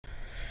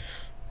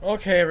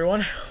Okay,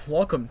 everyone,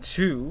 welcome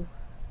to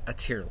a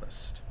tier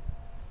list.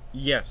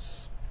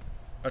 Yes,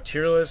 a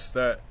tier list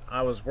that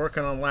I was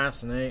working on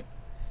last night,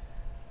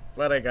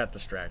 but I got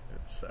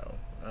distracted. So,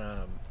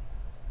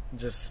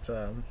 just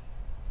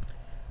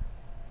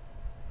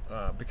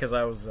because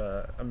I was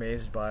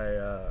amazed by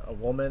a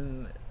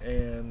woman,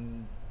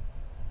 and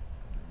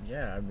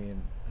yeah, I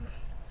mean,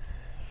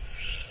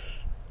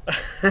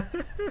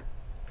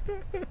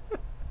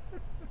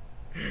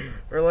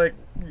 or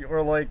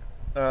like,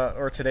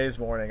 or today's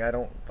morning. I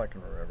don't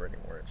fucking remember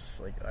anymore. It's just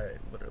like I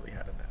literally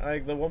had a nap.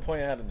 Like the one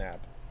point I had a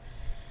nap.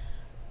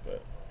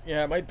 But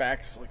yeah, my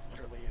back's like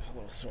literally is a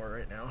little sore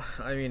right now.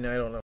 I mean, I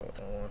don't know what's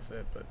going on with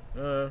it, but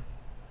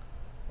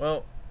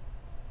well,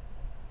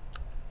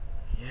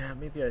 yeah,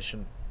 maybe I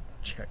shouldn't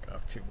check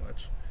off too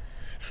much.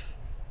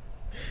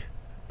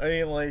 I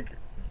mean,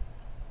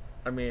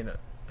 I mean,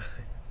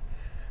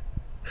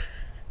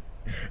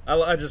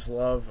 I just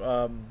love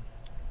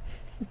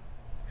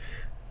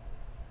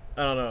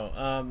I don't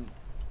know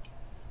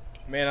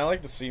man, I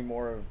like to see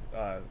more of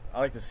I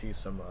like to see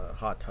some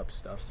hot tub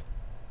stuff.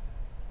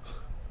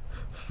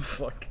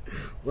 Fuck,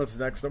 what's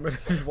next? I'm gonna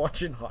be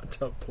watching hot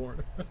tub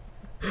porn.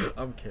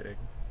 I'm kidding.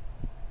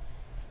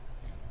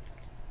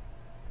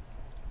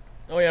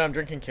 Oh yeah, I'm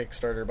drinking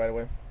Kickstarter, by the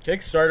way.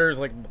 Kickstarter is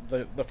like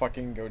the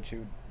fucking go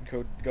to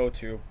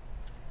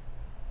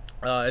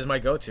is my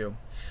go to.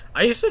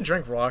 I used to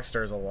drink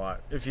Rockstars a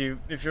lot. If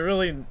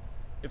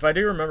I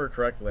do remember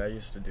correctly, I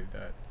used to do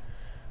that.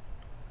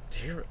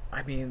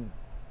 I mean,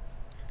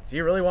 do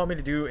you really want me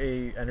to do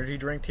a energy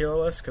drink tier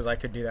list? Because I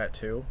could do that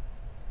too.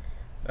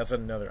 That's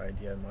another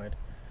idea in mind.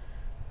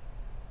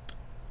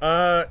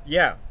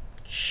 Yeah,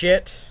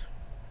 shit,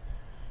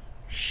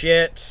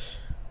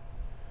 shit,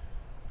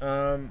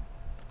 um,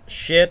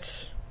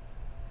 shit,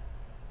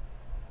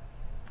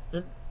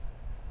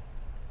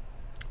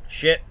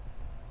 shit,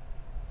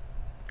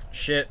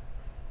 shit.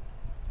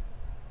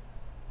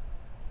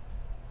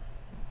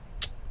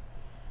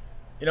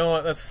 You know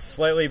what? That's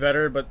slightly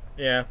better, but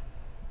yeah.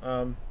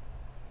 Um,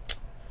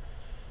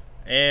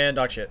 and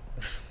dog shit.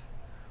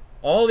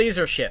 All these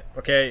are shit.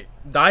 Okay,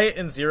 diet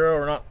and zero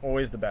are not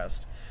always the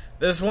best.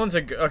 This one's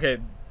okay.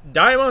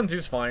 Diet Mountain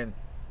Dew's fine.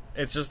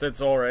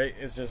 It's all right.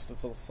 It's a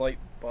slight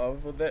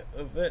above of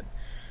it.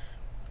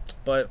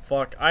 But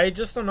fuck, I'm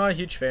not a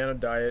huge fan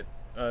of diet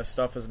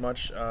stuff as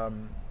much.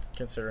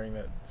 Considering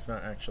that it's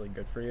not actually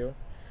good for you.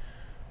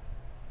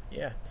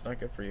 Yeah, it's not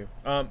good for you.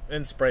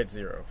 And Sprite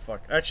Zero.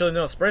 Fuck. Actually,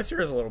 no, Sprite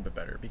Zero is a little bit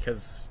better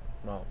because,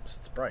 well,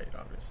 it's Sprite,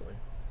 obviously.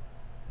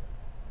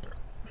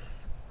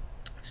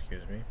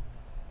 Excuse me.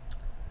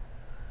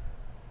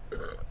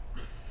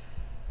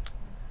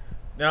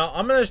 Now,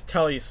 I'm gonna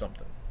tell you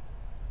something.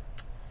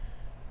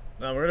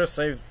 Now, we're gonna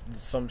save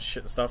some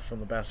shit stuff from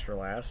the best for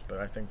last, but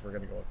I think we're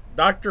gonna go with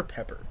Dr.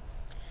 Pepper.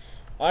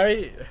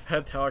 I have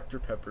had Dr.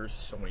 Pepper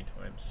so many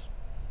times.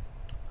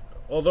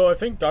 Although I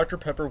think Dr.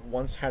 Pepper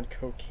once had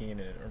cocaine in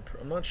it.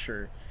 I'm not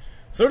sure.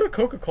 So did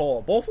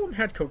Coca-Cola. Both of them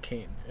had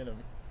cocaine in them.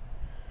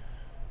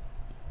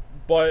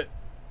 But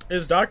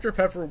is Dr.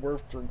 Pepper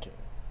worth drinking?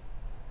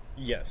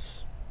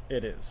 Yes,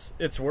 it is.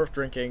 It's worth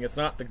drinking. It's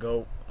not the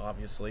GOAT,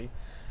 obviously.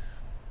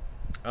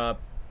 Uh,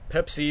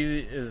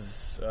 Pepsi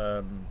is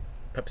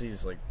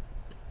like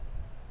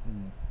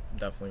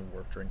definitely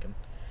worth drinking.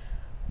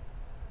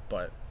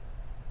 But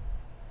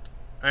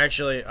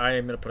actually, I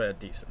am gonna put it at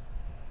decent.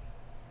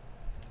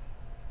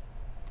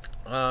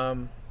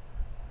 Um,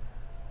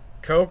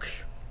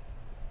 Coke.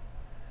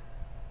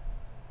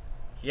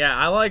 Yeah,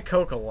 I like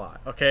Coke a lot.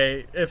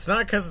 Okay, it's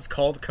not because it's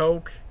called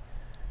Coke.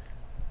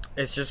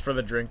 It's just for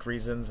the drink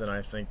reasons, and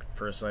I think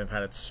personally I've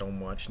had it so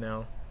much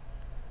now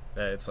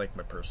that it's like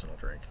my personal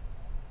drink.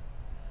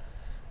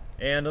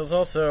 And it's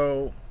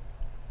also,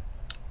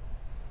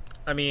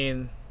 I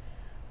mean,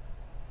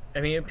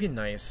 it'd be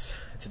nice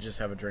to just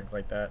have a drink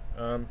like that.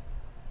 And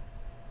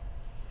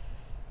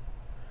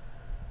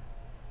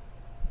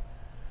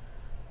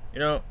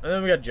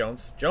then we got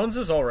Jones. Jones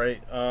is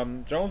alright.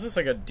 Jones is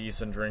like a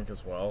decent drink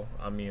as well.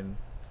 I mean,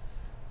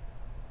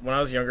 when I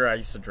was younger, I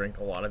used to drink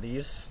a lot of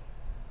these.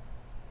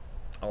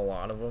 A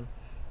lot of them.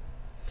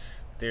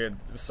 Dude,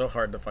 it was so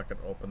hard to fucking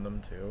open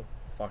them too.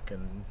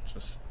 Fucking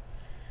just.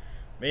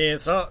 I mean,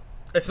 it's not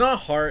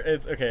hard.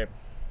 It's okay.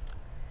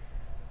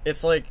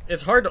 It's like,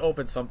 it's hard to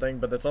open something,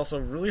 but it's also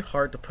really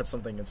hard to put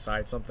something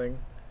inside something.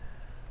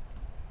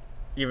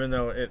 Even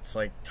though it's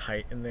like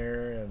tight in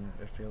there and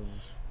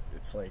it's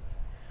like,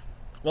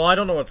 well, I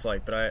don't know what it's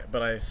like, but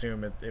I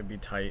assume it'd be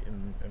tight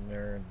in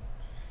there, and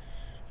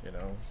you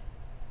know,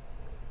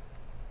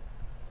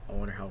 I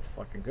wonder how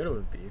fucking good it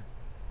would be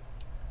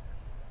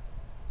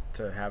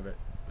to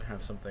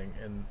have something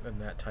in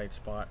that tight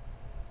spot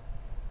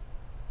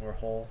or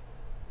hole.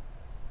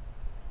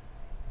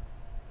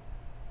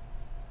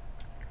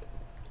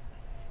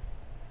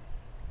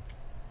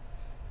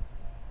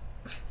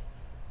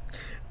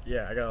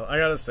 Yeah, I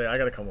gotta say, I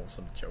gotta come up with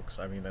some jokes.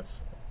 I mean,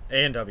 that's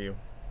A&W.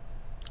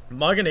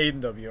 Mug and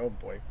A&W, oh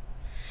boy.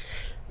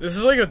 This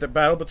is like a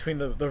battle between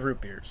the root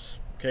beers.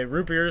 Okay,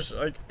 root beers,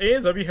 like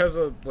A&W has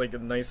a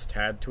nice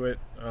tad to it.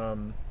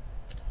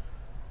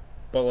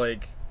 But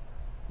like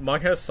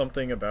Mug has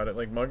something about it.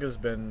 Like Mug has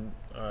been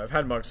I've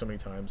had Mug so many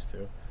times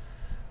too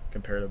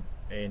compared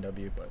to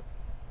A&W, but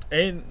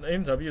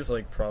A&W is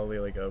like probably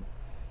like I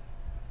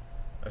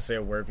say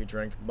a wherever you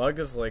drink. Mug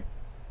is like,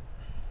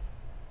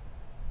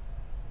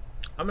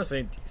 I'm gonna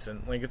say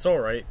decent. Like it's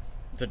alright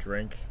to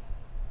drink.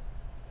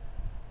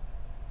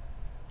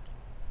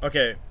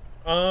 Okay.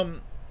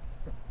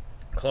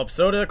 Club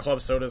soda. Club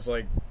soda's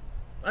like,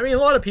 I mean, a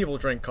lot of people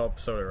drink club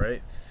soda,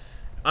 right?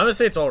 I'm gonna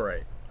say it's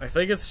alright. I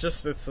think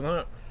it's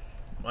not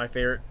my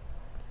favorite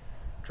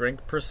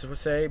drink per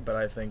se, but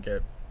I think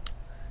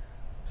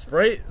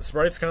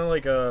Sprite's kind of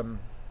like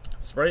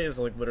Sprite is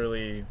like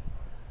literally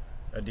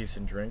a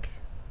decent drink.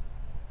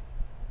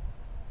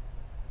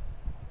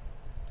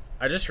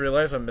 I just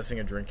realized I'm missing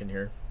a drink in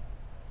here.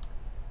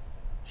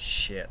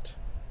 Shit.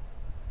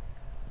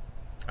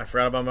 I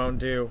forgot about Mountain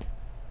Dew.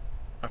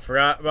 I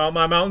forgot about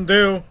my Mountain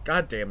Dew.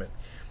 God damn it.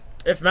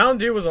 If Mountain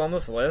Dew was on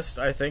this list,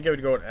 I think it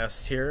would go in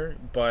S tier,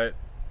 but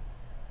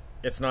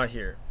it's not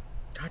here.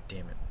 God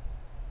damn it.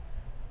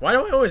 Why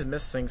do I always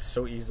miss things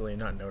so easily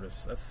and not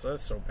notice? That's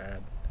so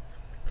bad.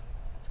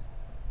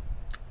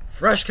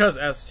 Fresh Cuz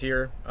S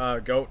tier,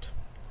 GOAT.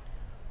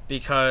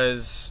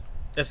 Because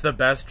it's the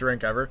best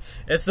drink ever.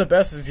 It's the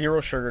best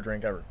zero sugar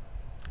drink ever.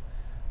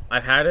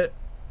 I've had it.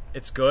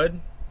 It's good.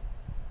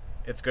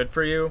 It's good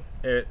for you.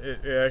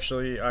 It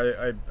actually,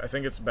 I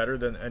think it's better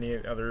than any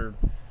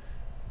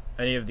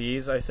of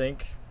these, I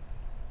think.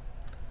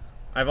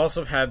 I've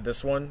also had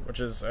this one, which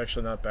is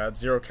actually not bad.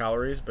 0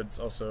 calories, but it's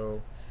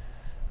also,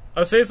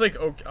 I'll say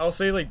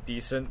like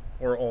decent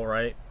or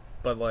alright,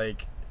 but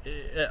like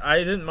I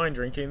didn't mind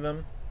drinking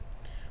them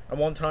at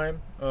one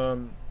time.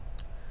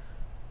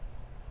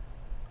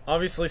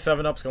 Obviously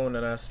 7-Up's going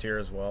in S tier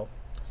as well.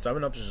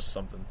 7-Up is just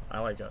something. I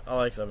like it. I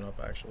like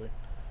 7-Up actually.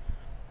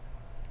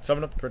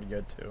 7-Up's pretty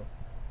good too.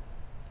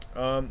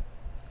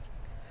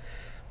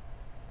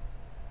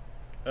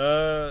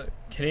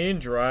 Canadian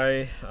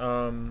Dry,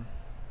 I'm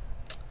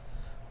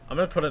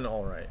gonna put in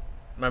alright.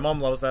 My mom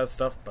loves that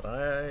stuff, but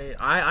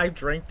I've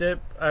drank it,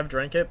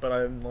 but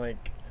I'm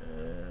like,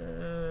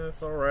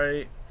 it's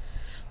alright.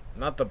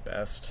 Not the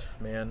best,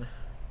 man.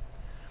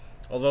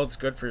 Although it's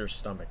good for your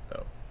stomach,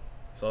 though.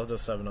 So I'll do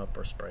 7-Up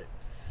or Sprite.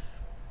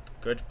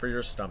 Good for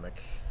your stomach.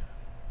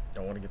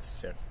 Don't want to get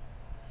sick.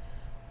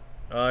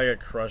 I got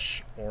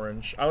Crush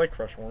Orange. I like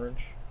Crush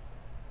Orange.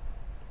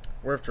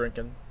 Worth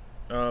drinking.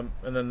 And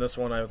then this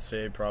one I would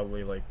say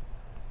probably like,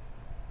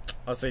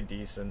 I'll say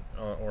decent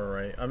or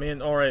alright. I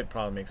mean, alright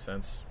probably makes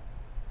sense.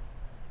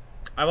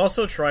 I've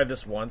also tried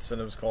this once and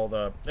it was called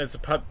it's a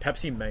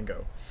Pepsi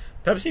Mango.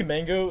 Pepsi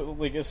Mango,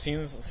 like it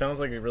sounds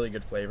like a really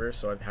good flavor,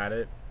 so I've had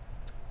it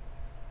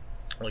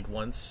like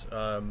once.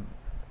 And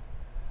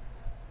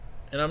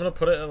I'm gonna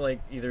put it in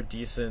like either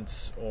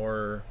decent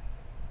or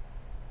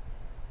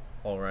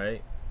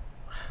alright.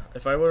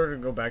 If I were to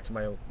go back to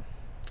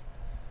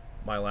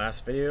my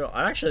last video,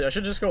 I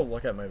should just go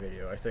look at my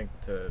video, I think,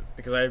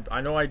 because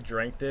I know I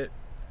drank it.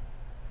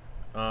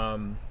 If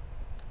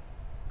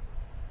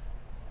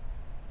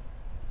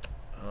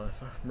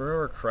I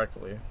remember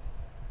correctly,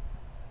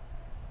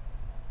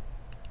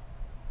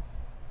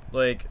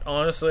 like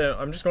honestly,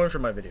 I'm just going for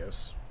my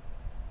videos.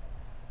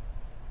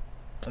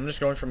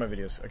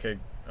 Okay,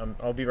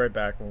 I'll be right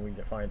back when we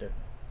find it.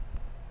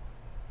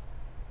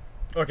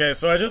 Okay,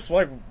 so I just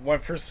went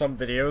for some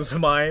videos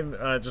of mine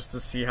just to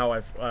see how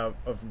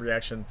of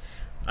reaction.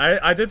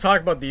 I did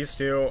talk about these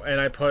two, and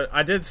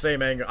I did say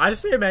mango. I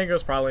say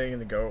mango's probably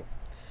gonna go.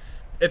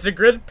 It's a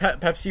good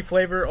Pepsi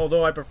flavor,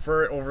 although I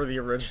prefer it over the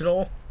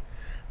original.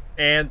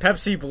 And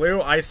Pepsi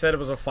Blue, I said it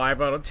was a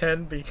 5 out of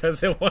 10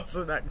 because it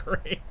wasn't that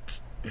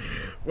great.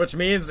 Which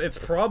means it's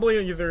probably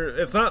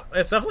it's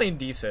definitely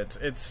indecent.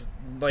 It's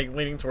like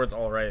leaning towards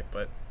alright,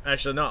 but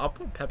actually no, I'll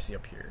put Pepsi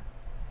up here.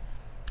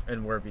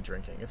 And worthy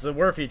drinking. It's a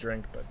worthy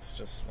drink, but it's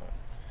just not.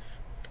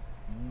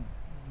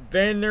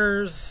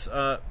 Vernors.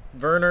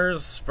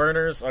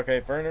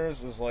 Okay,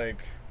 Vernors is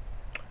like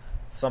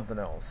something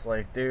else.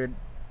 Like, dude,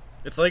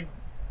 it's like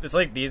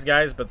these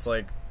guys, but it's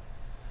like,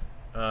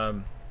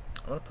 I'm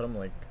gonna put them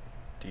like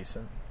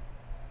decent.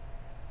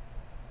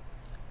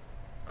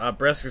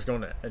 Brisk is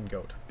going to end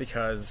GOAT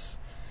because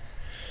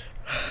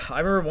I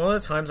remember one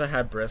of the times I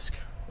had Brisk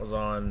was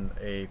on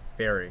a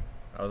ferry.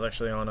 I was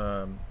actually on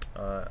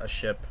a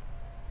ship.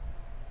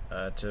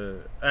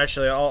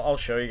 I'll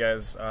show you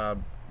guys the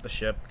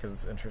ship because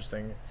it's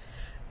interesting.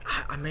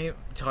 I may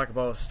talk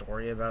about a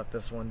story about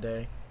this one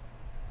day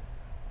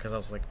because I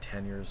was like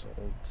 10 years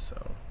old,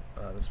 so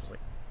this was like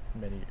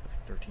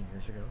 13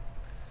 years ago.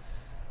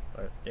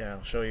 But yeah,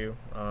 I'll show you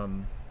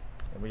when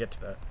we get to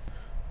that.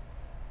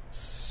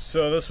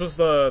 So this was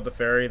the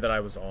ferry that I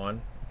was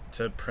on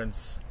to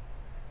to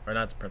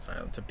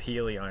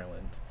Peely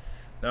Island.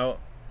 Now,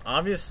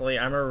 obviously,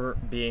 I remember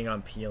being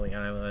on Peely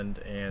Island,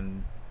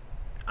 and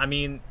I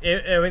mean,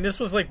 this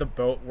was like the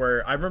boat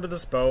where I remember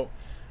this boat.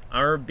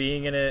 I remember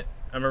being in it.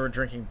 I remember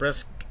drinking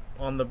Brisk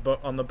on the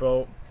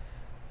boat.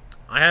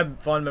 I have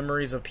fond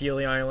memories of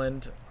Peely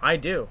Island. I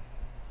do.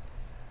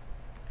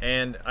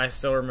 And I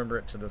still remember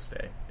it to this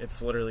day.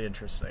 It's literally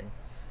interesting.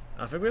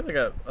 I think we have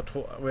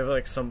like we have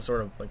like some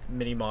sort of like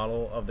mini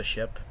model of the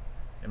ship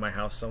in my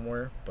house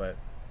somewhere, but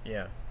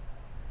yeah.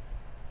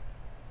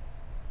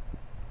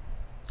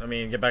 I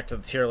mean, get back to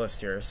the tier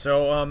list here.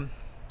 So, and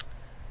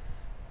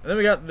then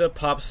we got the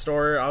pop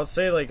store. I would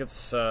say like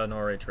it's an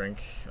alright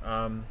drink.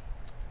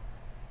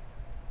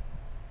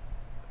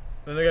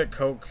 Then we got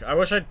Coke. I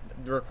wish I'd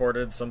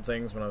recorded some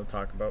things when I would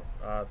talk about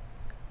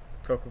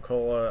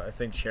Coca-Cola. I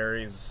think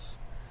cherries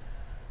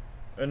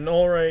an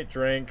alright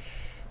drink.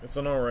 It's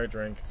an alright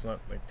drink. It's not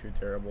like too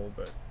terrible,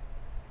 but.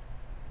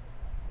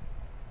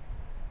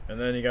 And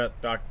then you got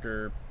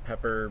Dr.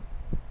 Pepper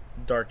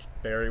Dark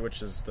Berry,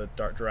 which is the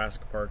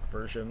Jurassic Park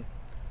version,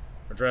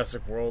 or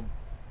Jurassic World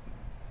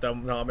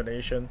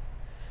nomination.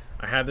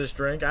 I had this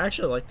drink. I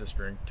actually like this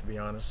drink, to be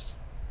honest.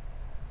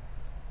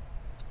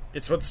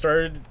 It's what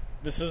started.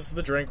 This is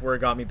the drink where it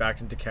got me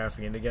back into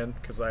caffeine again,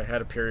 because I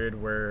had a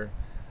period where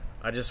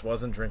I just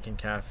wasn't drinking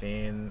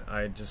caffeine.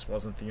 I just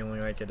wasn't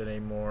feeling like it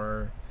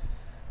anymore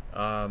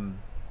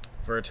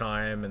for a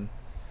time, and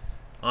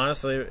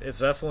honestly, it's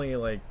definitely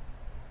like,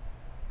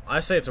 I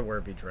say it's a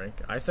worthy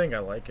drink. I think I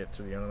like it,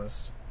 to be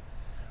honest.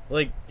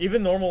 Like,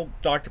 even normal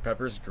Dr.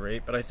 Pepper is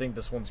great, but I think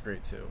this one's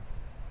great too.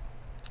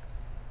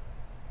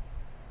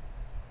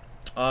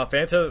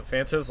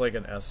 Fanta's like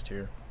an S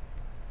tier.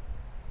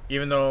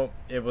 Even though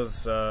it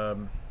was,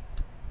 well,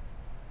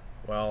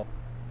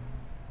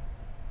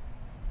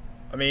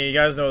 I mean, you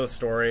guys know the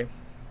story.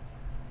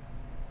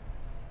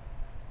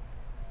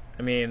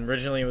 I mean,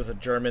 originally it was a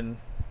German,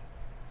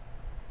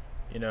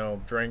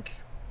 drink,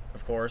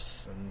 of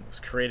course, and it was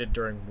created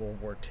during World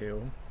War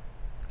II.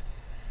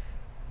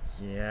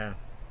 Yeah,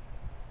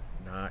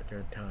 not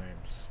good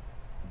times.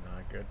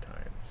 Not good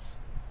times.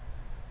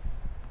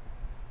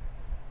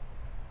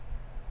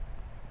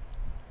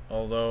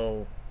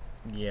 Although,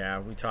 yeah,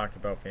 we talk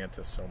about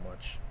Fanta so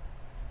much.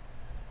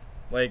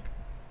 Like,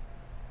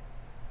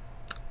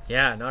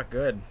 yeah, not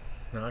good.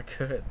 Not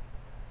good.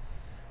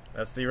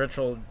 That's the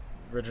original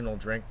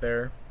drink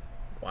there.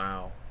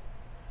 Wow.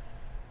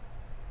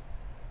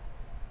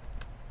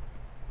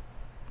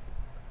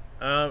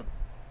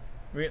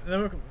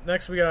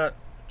 Next we got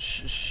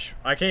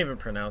I can't even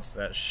pronounce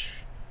that.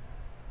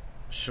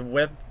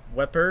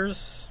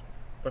 Schweppers.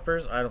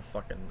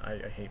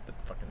 I hate the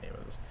fucking name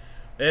of this.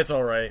 It's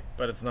alright,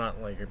 but it's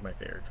not like my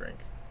favorite drink.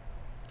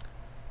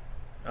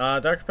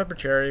 Dr. Pepper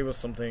Cherry was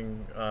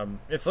something,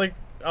 it's like,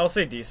 I'll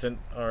say decent,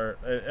 or,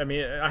 I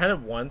mean, I had it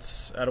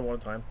once, at one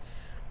time.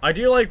 I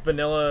do like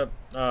vanilla,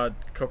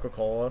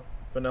 Coca-Cola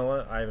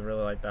vanilla. I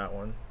really like that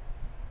one.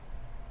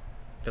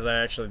 Because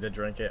I actually did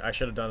drink it. I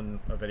should have done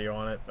a video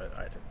on it, but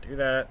I didn't do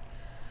that.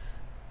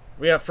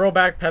 We have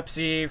Throwback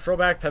Pepsi.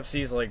 Throwback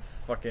Pepsi's like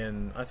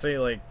fucking, I'll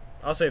say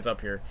it's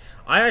up here.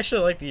 I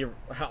actually like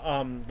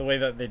the way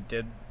that they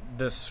did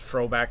this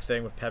throwback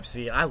thing with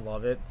Pepsi. I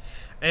love it.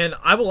 And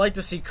I would like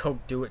to see Coke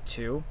do it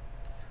too.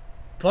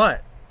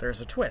 But there's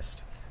a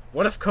twist.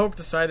 What if Coke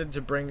decided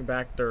to bring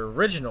back their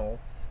original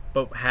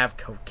but have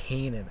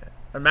cocaine in it?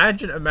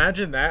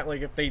 Imagine that,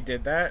 like if they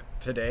did that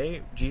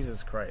today,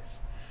 Jesus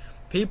Christ.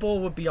 People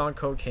would be on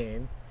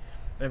cocaine,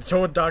 and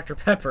so would Dr.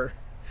 Pepper.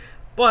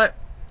 But,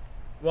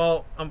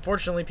 well,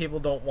 unfortunately people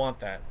don't want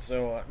that.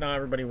 So not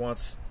everybody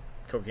wants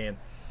cocaine.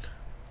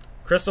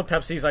 Crystal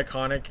Pepsi's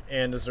iconic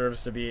and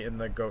deserves to be in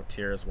the GOAT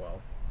tier as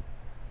well,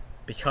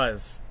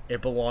 because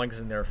it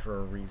belongs in there for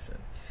a reason.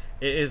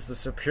 It is the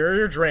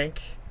superior drink,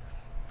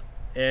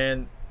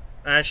 and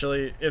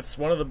actually it's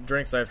one of the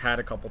drinks I've had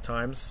a couple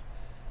times.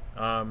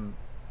 I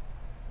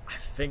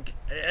think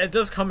it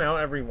does come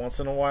out every once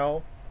in a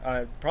while.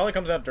 It probably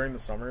comes out during the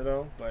summer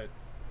though, but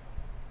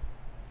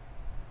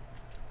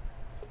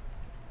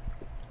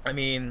I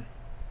mean,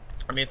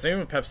 same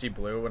with Pepsi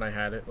Blue when I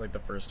had it like the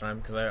first time,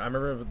 because I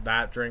remember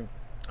that drink.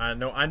 I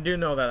do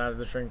know that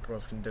the drink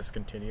was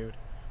discontinued.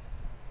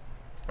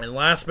 And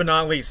last but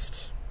not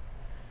least,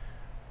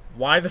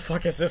 why the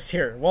fuck is this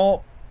here?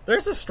 Well,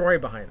 there's a story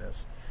behind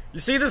this. You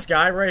see this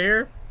guy right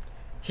here?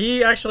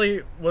 He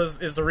actually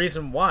is the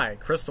reason why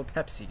Crystal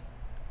Pepsi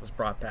was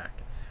brought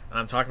back. And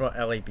I'm talking about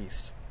LA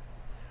Beast.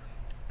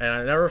 And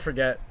I never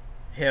forget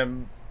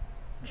him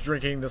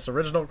drinking this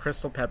original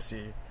Crystal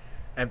Pepsi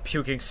and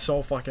puking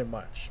so fucking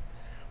much.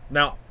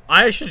 Now,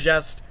 I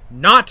suggest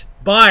not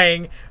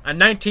buying a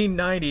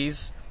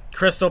 1990s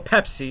Crystal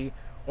Pepsi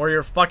or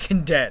you're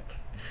fucking dead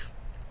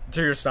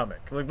to your stomach.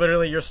 Like,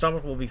 literally, your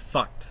stomach will be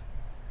fucked.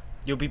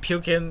 You'll be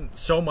puking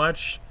so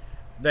much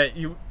that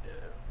you,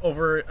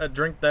 over a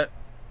drink that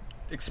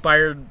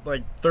expired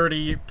like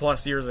 30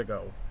 plus years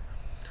ago.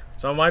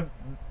 So my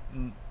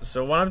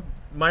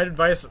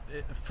advice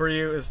for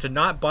you is to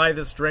not buy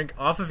this drink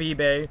off of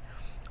eBay,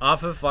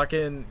 off of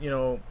fucking,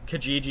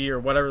 Kijiji or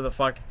whatever the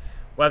fuck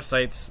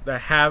websites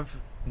that have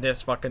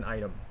this fucking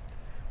item.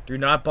 Do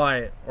not buy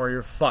it or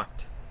you're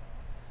fucked.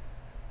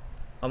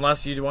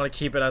 Unless you want to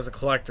keep it as a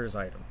collector's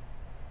item.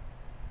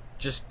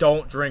 Just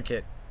don't drink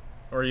it,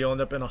 or you'll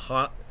end up in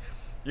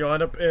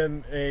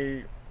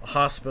a a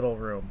hospital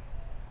room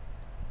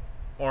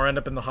or end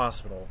up in the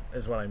hospital,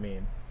 is what I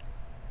mean.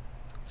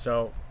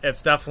 So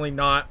it's definitely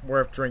not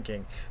worth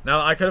drinking.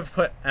 Now I could have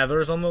put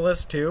others on the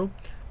list too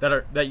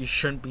that you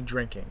shouldn't be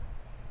drinking.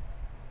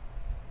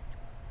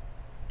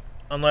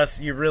 Unless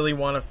you really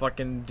want to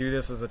fucking do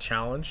this as a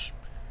challenge,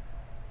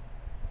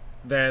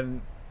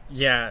 then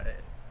yeah,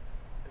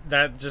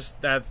 would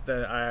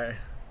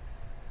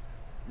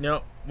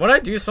I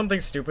do something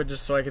stupid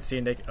just so I could see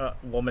a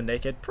woman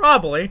naked?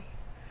 Probably.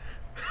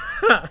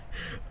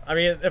 I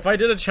mean, if I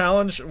did a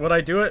challenge, would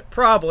I do it?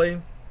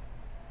 Probably.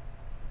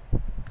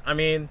 I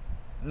mean,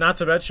 not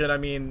to mention, I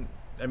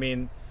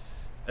mean,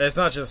 it's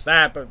not just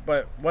that,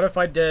 but what if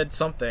I did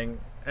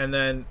something and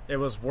then it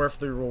was worth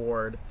the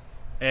reward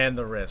and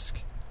the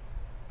risk?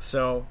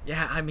 So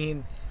yeah, I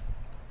mean,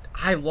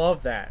 I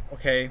love that.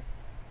 Okay,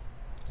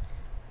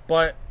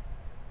 but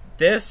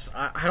this,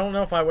 I don't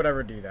know if I would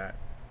ever do that.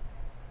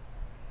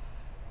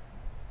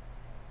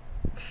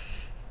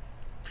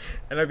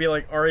 And I'd be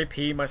like,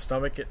 R.A.P. my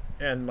stomach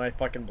and my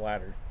fucking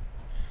bladder.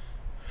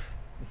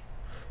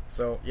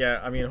 So,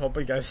 yeah, I mean, hope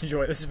you guys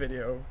enjoy this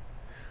video.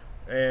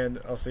 And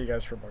I'll see you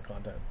guys for more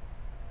content.